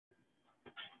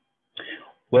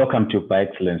Welcome to By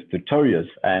Excellence Tutorials,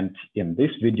 and in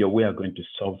this video we are going to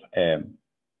solve a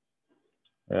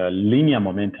linear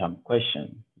momentum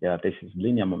question. Yeah, this is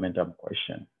linear momentum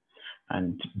question.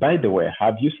 And by the way,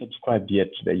 have you subscribed yet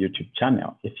to the YouTube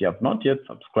channel? If you have not yet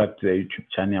subscribed to the YouTube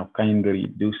channel, kindly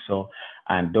do so,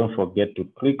 and don't forget to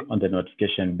click on the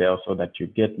notification bell so that you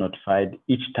get notified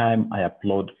each time I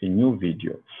upload a new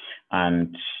video.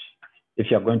 And if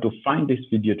you're going to find this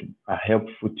video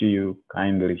helpful to you,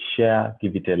 kindly share,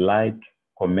 give it a like,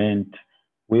 comment.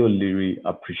 We will really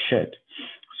appreciate.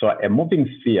 So a moving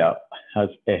sphere has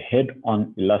a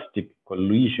head-on elastic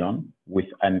collision with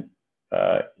an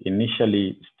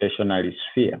initially stationary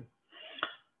sphere.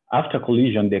 After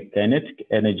collision, the kinetic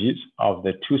energies of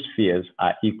the two spheres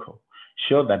are equal.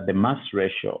 Show that the mass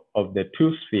ratio of the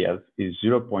two spheres is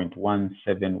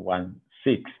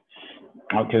 0.1716.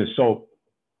 Okay, so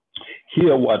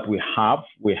here what we have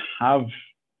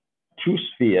two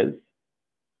spheres.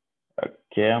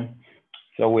 Okay,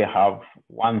 so we have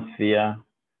one sphere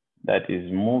that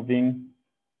is moving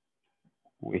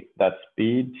with that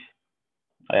speed,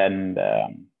 and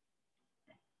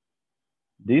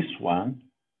this one,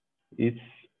 it's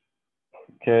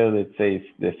okay, let's say it's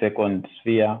the second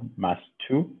sphere, mass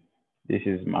 2. This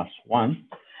is mass 1.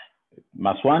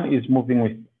 Mass 1 is moving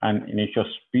with an initial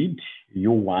speed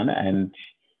u1, and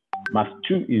mass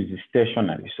 2 is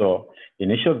stationary. So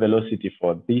initial velocity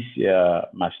for this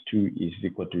mass 2 is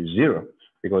equal to 0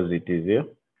 because it is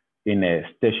in a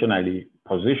stationary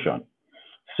position.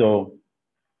 So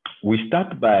we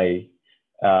start by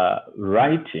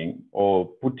writing or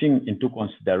putting into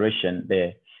consideration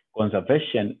the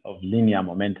conservation of linear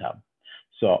momentum.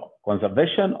 So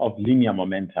conservation of linear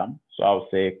momentum. So I'll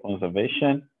say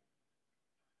conservation,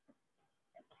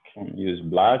 use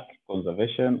black,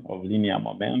 conservation of linear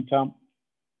momentum.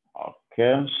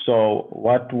 Okay, so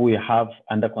what we have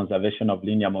under conservation of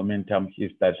linear momentum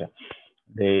is that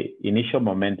the initial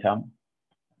momentum,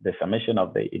 the summation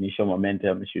of the initial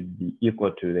momentum should be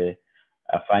equal to the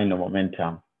final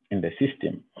momentum in the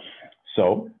system.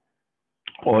 So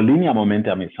our linear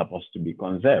momentum is supposed to be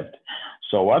conserved.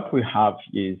 So what we have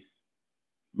is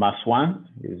mass 1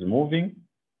 is moving,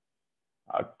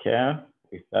 okay,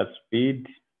 with that speed,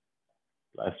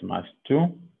 plus mass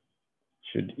 2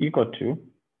 should equal to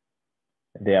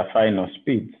their final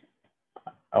speed,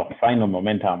 or final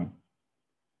momentum,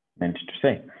 meant to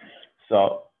say.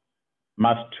 So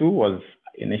mass 2 was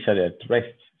initially at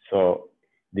rest, so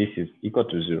this is equal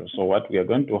to 0. So what we are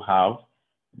going to have,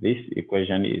 this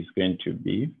equation is going to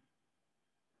be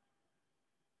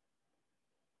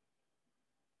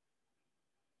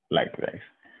like this.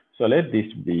 So let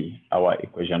this be our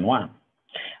equation 1.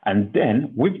 And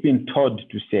then we've been told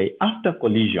to say after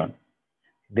collision,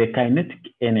 the kinetic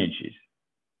energies,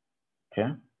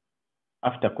 okay?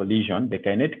 After collision, the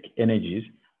kinetic energies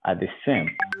are the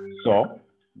same. So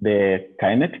the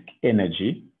kinetic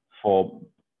energy for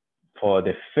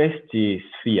the first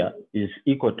sphere is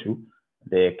equal to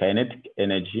the kinetic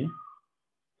energy.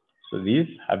 So this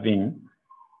having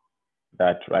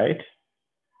that, right?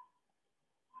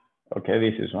 Okay,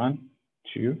 this is 1,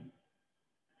 2,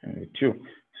 and 2.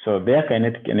 So their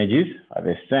kinetic energies are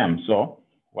the same. So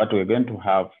what we're going to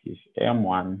have is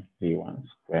m1 v1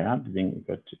 squared being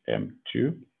equal to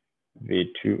m2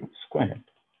 v2 squared.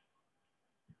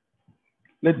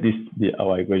 Let this be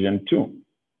our equation 2.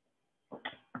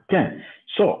 Okay,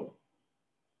 so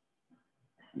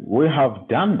we have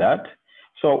done that.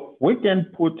 So we can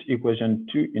put equation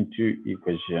 2 into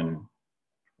equation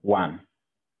 1.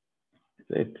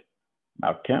 That's it.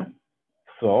 Okay,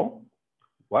 so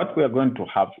what we are going to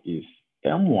have is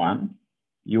m1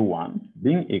 u1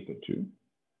 being equal to,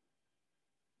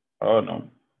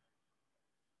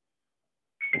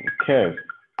 okay,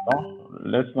 no,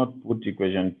 let's not put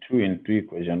equation 2 into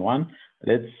equation 1.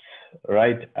 Let's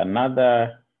write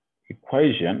another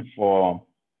equation for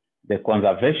the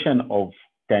conservation of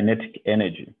kinetic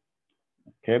energy,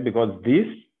 okay, because this,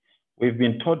 we've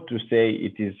been taught to say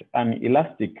it is an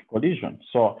elastic collision.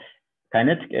 So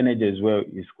kinetic energy as well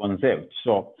is conserved.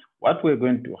 So what we're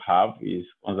going to have is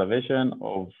conservation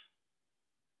of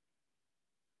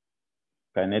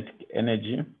kinetic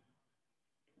energy.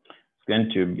 It's going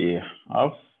to be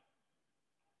half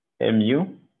mu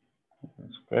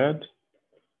squared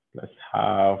plus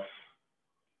half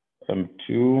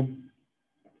m2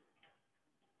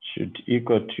 should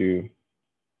equal to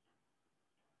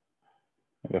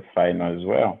the final as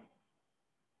well.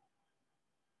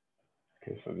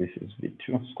 Okay, so this is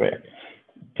v2 squared.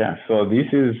 Okay, so this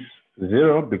is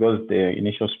 0 because the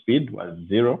initial speed was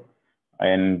 0,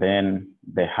 and then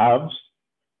the halves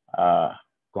are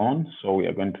gone. So we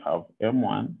are going to have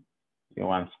m1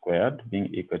 v1 squared being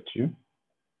equal to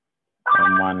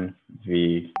m1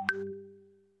 v2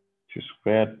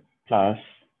 squared plus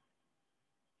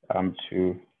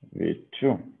m2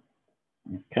 v2.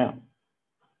 Okay.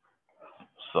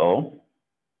 So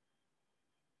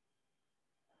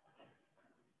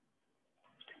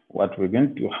what we're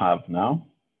going to have now,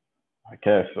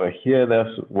 okay, so here that's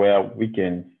where we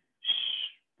can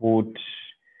put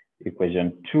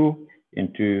equation 2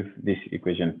 into this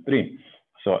equation 3.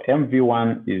 So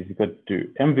mv1 is equal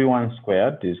to mv1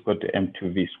 squared is equal to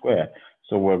m2v squared.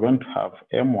 So we're going to have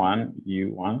m1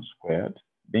 u1 squared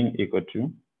being equal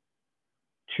to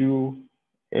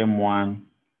 2m1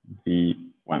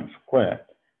 v1 squared,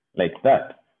 like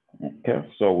that. Okay,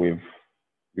 so we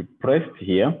pressed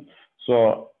here.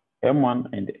 So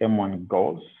m1 and m1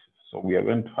 goes. So we are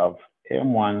going to have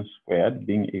m1 squared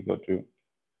being equal to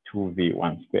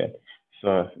 2v1 squared.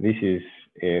 So this is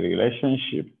a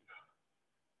relationship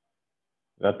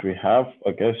that we have.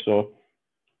 Okay, so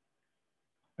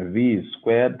v is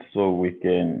squared, so we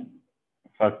can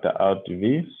factor out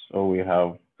v. So we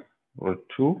have root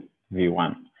 2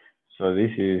 v1. So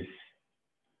this is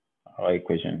our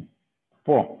equation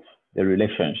 4, the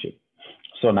relationship.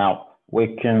 So now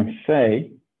we can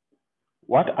say,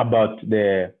 what about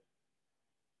the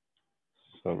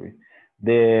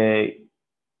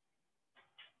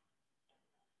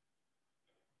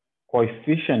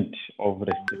coefficient of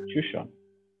restitution?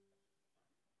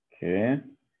 Okay,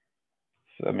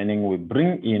 so meaning we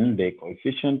bring in the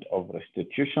coefficient of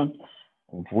restitution,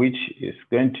 which is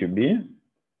going to be,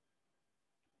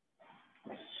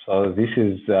 so this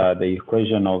is the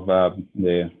equation of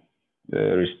the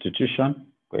restitution,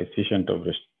 coefficient of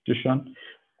restitution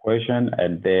equation,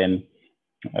 and then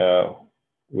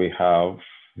we have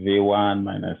v1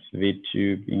 minus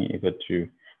v2 being equal to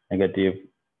negative.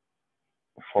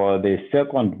 For the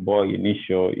second ball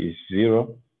initial is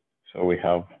 0, so we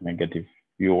have negative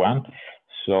v1.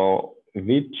 So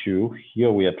v2,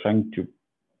 here we are trying to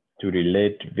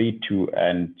relate v2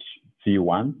 and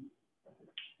v1.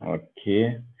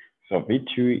 Okay, so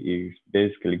v2 is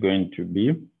basically going to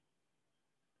be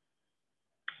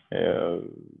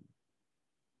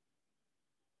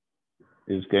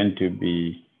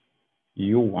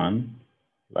u1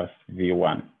 plus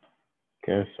v1.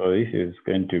 Okay, so this is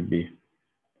going to be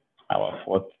our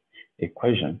fourth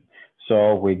equation.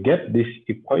 So we get this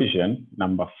equation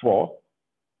number 4.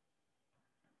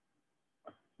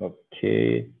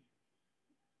 Okay,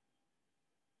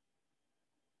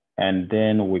 and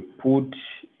then we put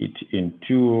it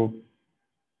into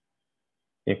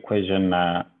equation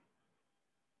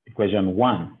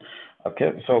 1.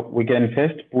 Okay, so we can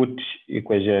first put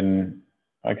equation,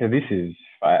 okay, this is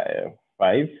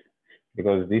 5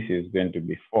 because this is going to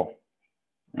be 4.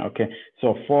 Okay,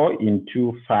 so 4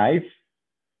 into 5,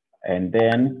 and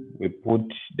then we put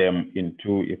them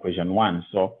into equation 1.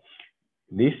 So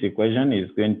this equation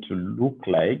is going to look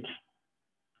like,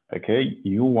 okay,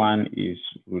 u1 is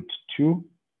root 2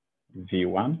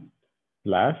 v1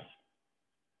 plus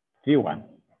v1.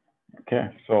 Okay,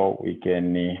 so we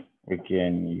can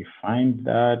find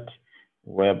that,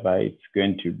 whereby it's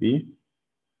going to be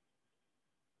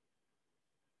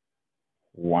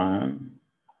 1.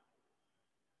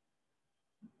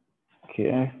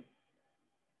 Okay,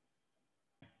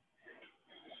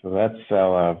 so that's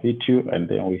our v2, and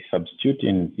then we substitute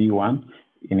in v1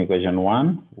 in equation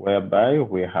 1, whereby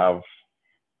we have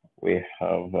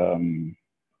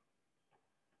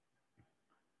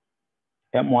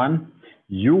m1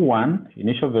 u1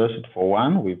 initial velocity for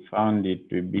 1, we found it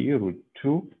to be root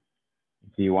 2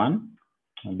 v1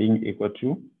 being equal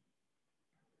to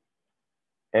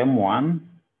m1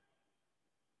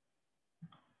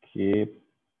 okay,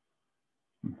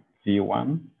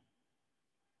 v1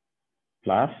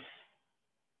 plus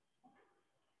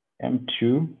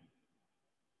m2,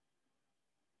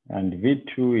 and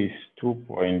v2 is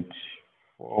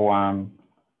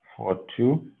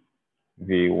 2.4142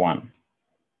 v1.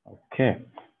 Okay,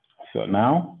 so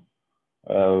now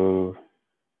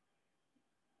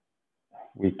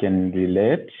we can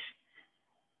relate,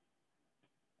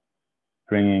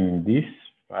 bringing this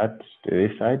part to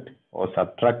this side, or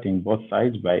subtracting both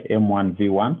sides by m1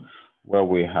 v1, where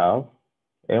we have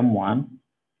m1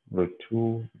 root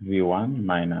 2 v1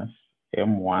 minus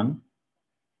m1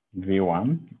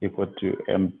 v1 equal to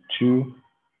m2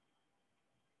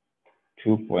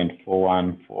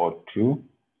 2.4142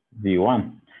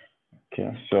 v1.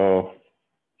 Okay, so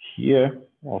here,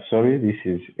 oh sorry, this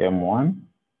is m1.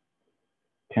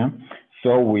 Okay,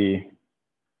 so we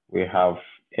have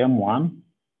m1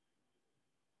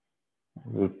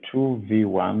 root 2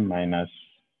 v1 minus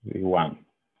v1.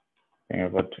 Then I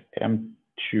got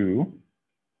M2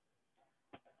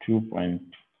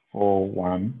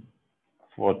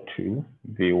 2.4142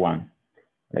 V1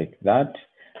 like that,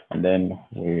 and then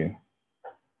we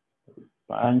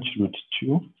punch root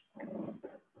 2.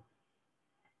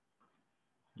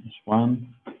 This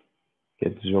one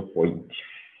gets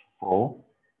 0.4.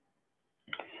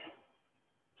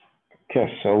 Okay,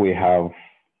 so we have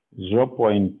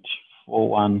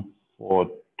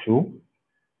 0.4142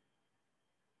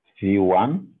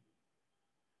 V1,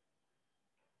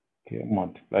 okay,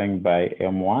 multiplying by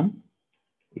M1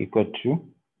 equal to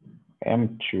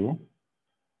M2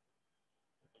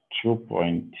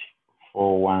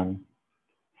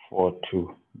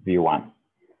 2.4142 V1.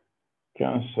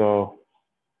 Okay, so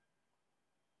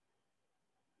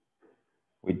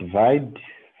we divide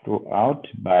throughout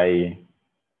by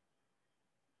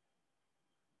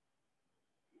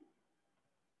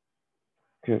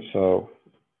so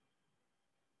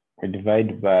we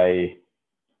divide by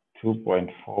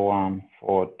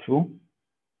 2.4142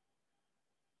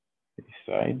 this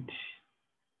side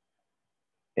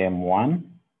M1,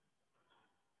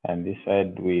 and this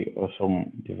side we also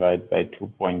divide by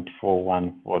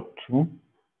 2.4142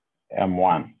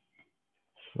 M1,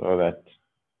 so that,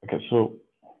 okay, so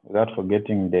without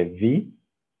forgetting the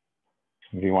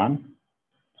V1,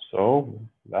 so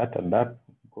that and that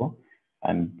go,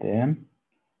 and then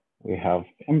we have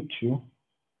M2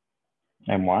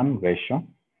 M1 ratio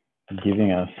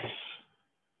giving us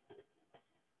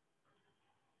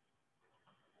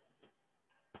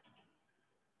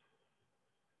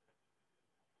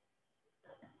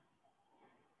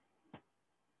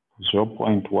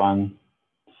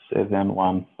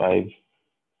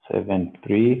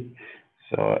 0.171573.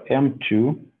 So M2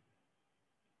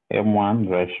 M1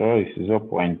 ratio is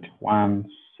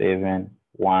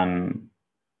 0.1716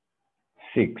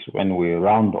 when we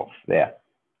round off there.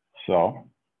 So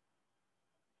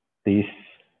this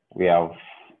we have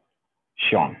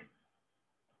shown.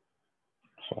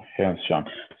 So hence shown.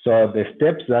 So the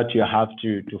steps that you have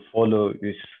to follow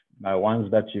is the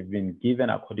ones that you've been given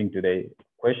according to the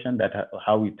question, that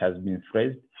how it has been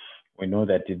phrased. We know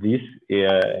that this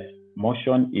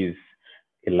motion is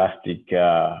elastic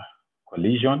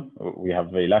collision. We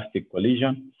have elastic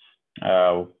collision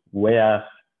where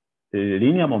the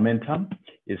linear momentum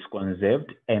is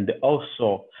conserved and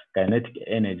also kinetic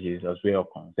energies as well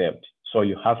conserved. So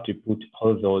you have to put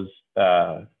all those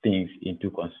things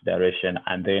into consideration,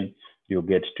 and then you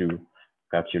get to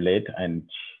calculate and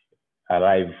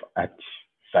arrive at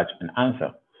such an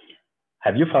answer.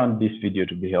 Have you found this video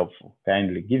to be helpful?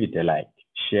 Kindly give it a like,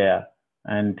 share,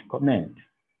 and comment.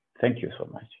 Thank you so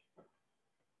much.